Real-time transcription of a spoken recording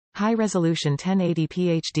High-resolution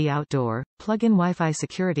 1080p HD outdoor, plug-in Wi-Fi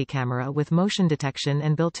security camera with motion detection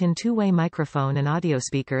and built-in two-way microphone and audio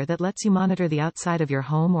speaker that lets you monitor the outside of your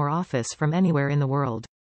home or office from anywhere in the world.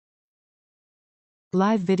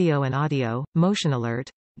 Live video and audio, motion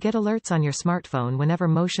alert. Get alerts on your smartphone whenever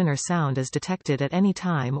motion or sound is detected at any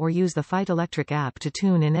time, or use the Feit electric app to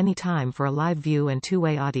tune in any time for a live view and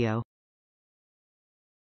two-way audio.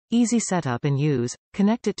 Easy setup and use.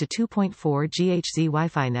 Connect it to 2.4 GHz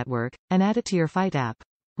Wi-Fi network, and add it to your Feit app.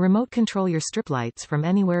 Remote control your strip lights from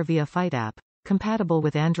anywhere via Feit app. Compatible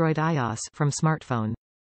with Android iOS from smartphone.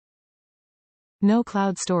 No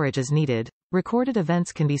cloud storage is needed. Recorded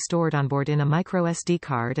events can be stored on board in a micro SD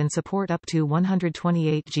card and support up to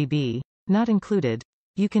 128 GB. Not included.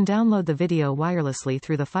 You can download the video wirelessly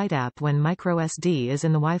through the Feit app when micro SD is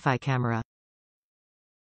in the Wi-Fi camera.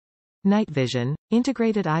 Night vision.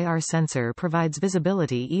 Integrated IR sensor provides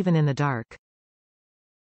visibility even in the dark.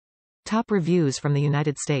 Top reviews from the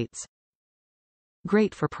United States.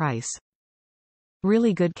 Great for price.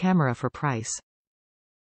 Really good camera for price.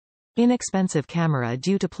 Inexpensive camera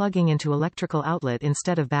due to plugging into electrical outlet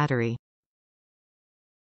instead of battery.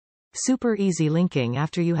 Super easy linking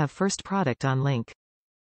after you have first product on link.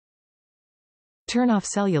 Turn off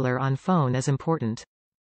cellular on phone is important.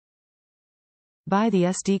 Buy the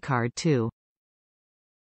SD card too.